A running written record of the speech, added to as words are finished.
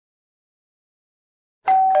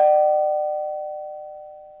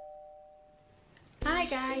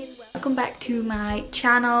guys, welcome back to my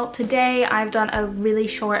channel. Today I've done a really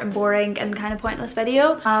short and boring and kind of pointless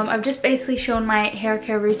video. I've just basically shown my hair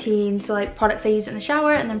care routine, so like products I use in the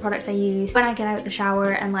shower and then products I use when I get out of the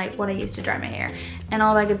shower and like what I use to dry my hair and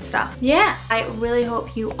all that good stuff. Yeah, I really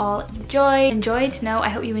hope you all enjoyed. No, I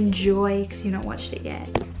hope you enjoy because you've not watched it yet.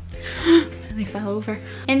 They fell over.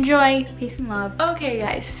 Enjoy, peace and love. Okay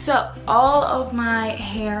guys, so all of my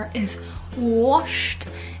hair is washed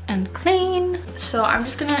and clean, so I'm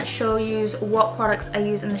just gonna show you what products I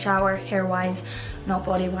use in the shower hair wise, not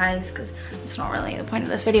body wise, because it's not really the point of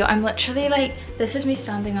this video. I'm literally like, this is me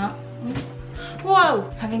standing up, whoa,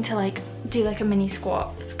 having to like do like a mini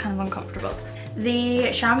squat. It's kind of uncomfortable.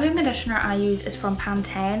 The shampoo and conditioner I use is from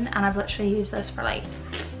Pantene, and I've literally used this for like,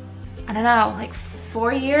 I don't know, like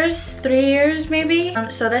 4 years, 3 years maybe.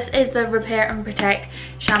 So this is the Repair and Protect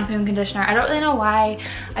shampoo and conditioner. I don't really know why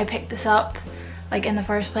I picked this up like in the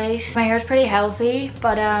first place. My hair is pretty healthy,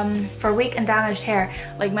 but for weak and damaged hair,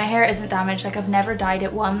 like my hair isn't damaged, like I've never dyed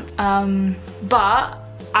it once, but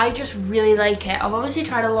I just really like it. I've obviously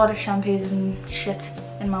tried a lot of shampoos and shit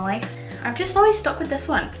in my life. I've just always stuck with this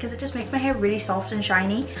one because it just makes my hair really soft and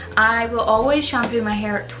shiny. I will always shampoo my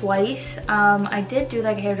hair twice. I did do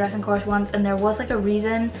like a hairdressing course once, and there was like a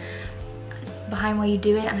reason behind why you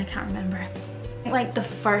do it, and I can't remember. Like the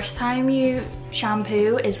first time you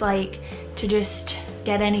shampoo is like to just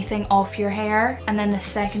get anything off your hair, and then the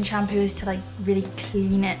second shampoo is to like really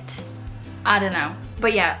clean it. I don't know,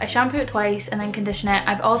 but yeah, I shampoo it twice and then condition it.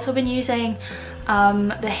 I've also been using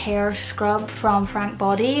the hair scrub from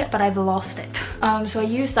Frankbody, but I've lost it. So I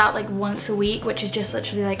use that like once a week, which is just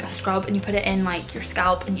literally like a scrub, and you put it in like your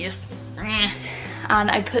scalp and you just and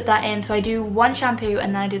I put that in. So I do one shampoo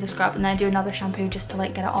and then I do the scrub, and then I do another shampoo just to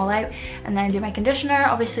like get it all out, and then I do my conditioner.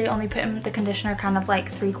 Obviously only putting the conditioner kind of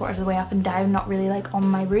like 3/4 of the way up and down, not really like on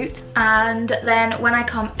my roots. And then when I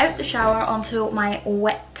come out the shower onto my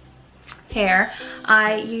wet hair,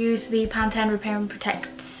 I use the Pantene Repair and Protect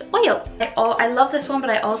oil. I love this one, but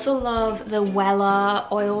I also love the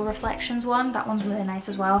Wella Oil Reflections one. That one's really nice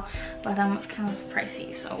as well, but it's kind of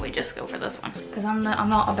pricey, so we just go for this one because I'm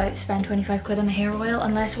not about to spend 25 quid on a hair oil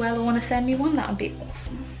unless Wella want to send me one. That would be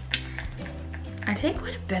awesome. I take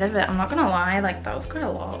quite a bit of it, I'm not gonna lie, like that was quite a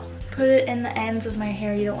lot. Put it in the ends of my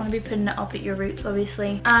hair. You don't want to be putting it up at your roots,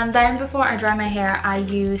 obviously. And then before I dry my hair, I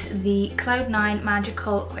use the CloudNine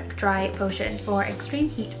Magical Quick Dry Potion for extreme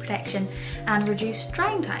heat protection and reduced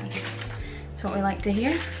drying time. That's what we like to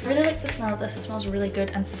hear. I really like the smell of this. It smells really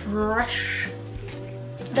good and fresh.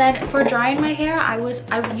 Then for drying my hair, I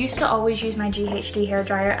used to always use my GHD hair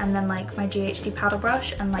dryer and then like my GHD paddle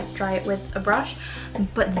brush and like dry it with a brush.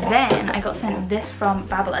 But then I got sent this from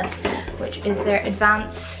Babyliss, which is their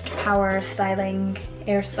Advanced Power Styling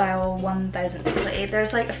Air Style 1000 basically.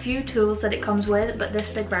 There's like a few tools that it comes with, but this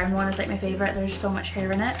big round one is like my favorite. There's so much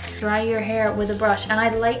hair in it. Dry your hair with a brush, and I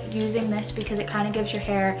like using this because it kind of gives your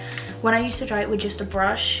hair, when I used to dry it with just a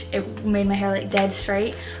brush, it made my hair like dead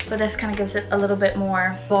straight, but this kind of gives it a little bit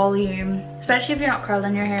more volume, especially if you're not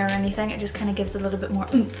curling your hair or anything. It just kind of gives a little bit more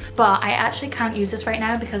oomph. But I actually can't use this right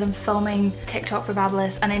now because I'm filming TikTok for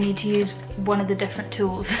Babyliss and I need to use one of the different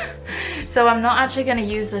tools. So I'm not actually going to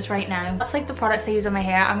use this right now. That's like the products I use on my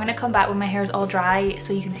hair. I'm going to come back when my hair is all dry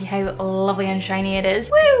so you can see how lovely and shiny it is.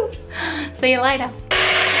 Woo! See you later.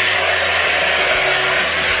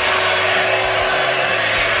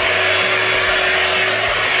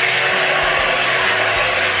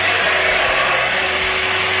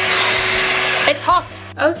 It's hot.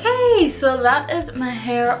 Okay, so that is my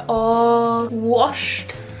hair all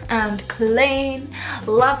washed and clean,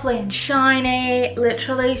 lovely and shiny,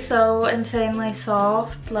 literally so insanely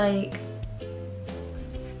soft, like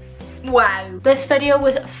wow. This video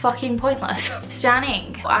was fucking pointless.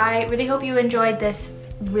 Stunning. I really hope you enjoyed this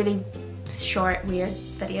really short, weird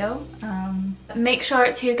video. Make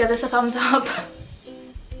sure to give this a thumbs up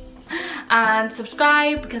and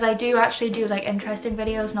subscribe, because I do actually do like interesting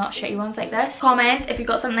videos, not shitty ones like this. Comment if you've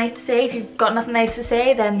got something nice to say. If you've got nothing nice to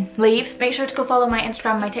say, then leave. Make sure to go follow my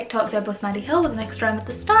Instagram and my TikTok. They're both Maddie Hill with an extra M at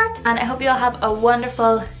the start. And I hope you all have a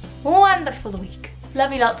wonderful, wonderful week.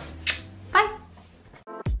 Love you lots.